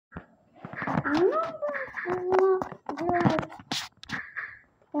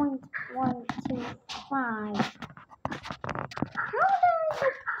5. How dare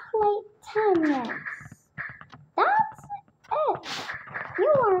you play tennis? That's it.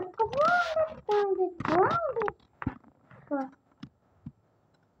 You are grounded for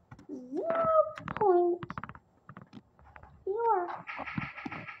 0 point. You are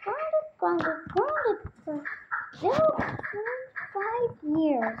grounded for 0.5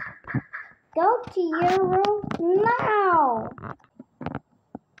 years. Go to your room now.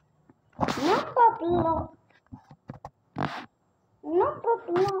 Number block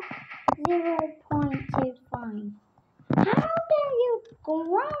 0.25. How dare you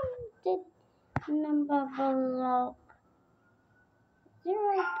grounded number block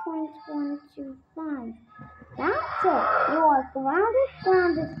 0.125. That's it. You are grounded for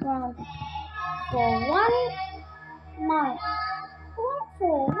 1 month.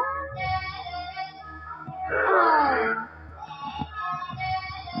 For 1 hour.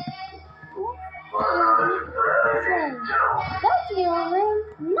 Go to your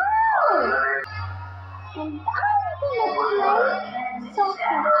room now. And I'm gonna play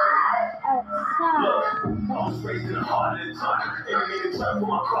soccer outside. I was raised in a hard and time. Every nigga try for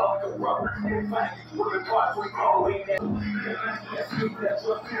my car like a rubber. And fight it, working hard for it all the way down. That's me, that's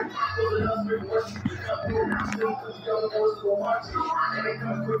what fear. Those are us, we're worse than you come through. Still, cause the other boys go watch it. And they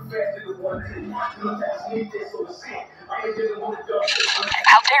come quick fast in the 1 2. Look, that's me, this or the shit. I ain't dealing with the dog.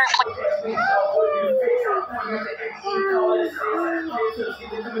 How dare you play? That's me, so I'll put it in the face. I'm at the XE, call it a 6. Play to the shit,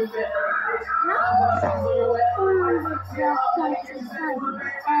 they coming fast like a bitch.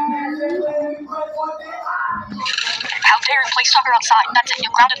 How dare you play soccer outside? That's it.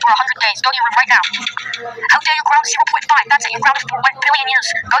 You're grounded for 100 days. Go to your room right now. How dare you ground 0.5? That's it. You're grounded for 1 billion years.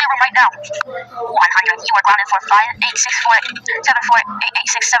 Go to your room right now. 100. You are grounded for 5, 8, 6, 4, 7, 4, 8,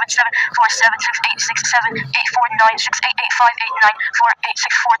 8, 6, 7, 7, 4, 7, 6, 8, 6, 7, 8, 4, 9, 6, 8, 8, 5, 8, 9, 4, 8,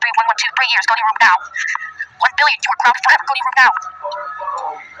 6, 4, 3, 1, 1, 2, 3 years. Go to your room now. 1 billion. You are grounded forever. Go to your room now.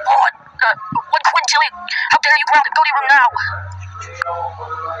 1 quintillion. How dare you ground him? Go to your room now.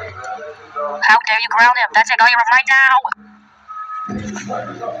 How dare you ground him? That's it. Go to your room right now.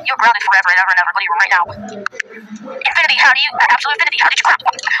 You're grounded forever and ever and ever. Go to your room right now. Infinity. How do you? Absolute infinity. How did you ground?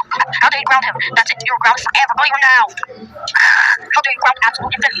 How dare you ground him? That's it. You're grounded forever. Go to your room now. How dare you ground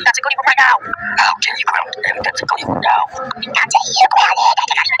absolute infinity? That's it. Go to your room right now. How dare you ground him? That's it. Go to your room now. How dare you ground him?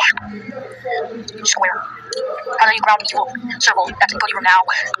 That's it. Go to your room now. Square. How dare you ground evil? Circle. That's it. Go to your room now.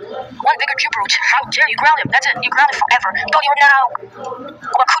 1 bigger cube root. How dare you ground him? That's it. You're grounded forever. Go to your room now.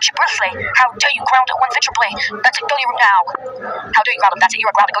 1 coochie birthday. How dare you ground 1 Victor Play? That's it. Go to your room now. How dare you ground him? That's it. You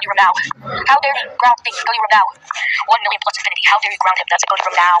are grounded. Go to your room now. How dare you ground things? Go to your room now. 1 million plus infinity. How dare you ground him? That's it. Go to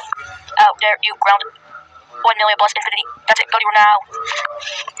your room now. How dare you ground 1 million plus infinity. That's it. Go to your room now.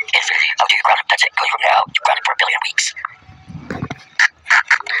 Infinity. How dare you ground him? That's it. Go to your room now. You're grounded for 1 billion weeks.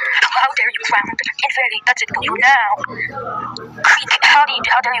 How dare you ground infinity? That's it. Go to your room now. Creek. How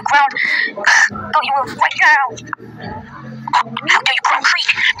dare you ground? Go to your room right now. How dare you ground Creek?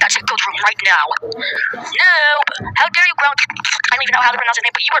 That's it. Go to your room right now. Nope. How dare you ground? I don't even know how to pronounce his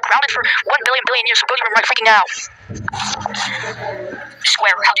name, but you are grounded for 1 billion years. So go to your room right freaking now.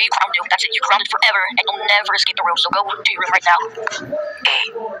 Square. How dare you ground him? That's it. You're grounded forever, and you'll never escape the room. So go to your room right now. A.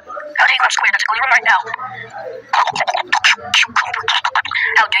 How dare you ground Square? That's it. Go to your room right now.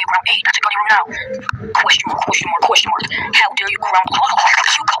 How dare you ground A? That's it. Go to your room now. Question mark. How dare you ground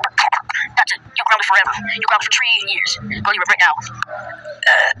Cucumber? That's it. You're grounded forever. You're grounded for 3 years. Go to your room right now.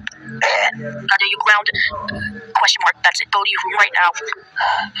 How dare you ground? Question mark. That's it. Go to your room right now.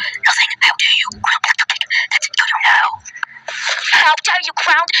 Nothing. How dare you ground? That's it. Go to your room now. How dare you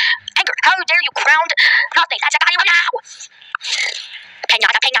ground? Anger. How dare you ground? Nothing. That's it. Go to your room now.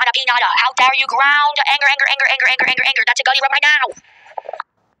 Pinata. How dare you ground? Anger. That's it. Go to your room right now.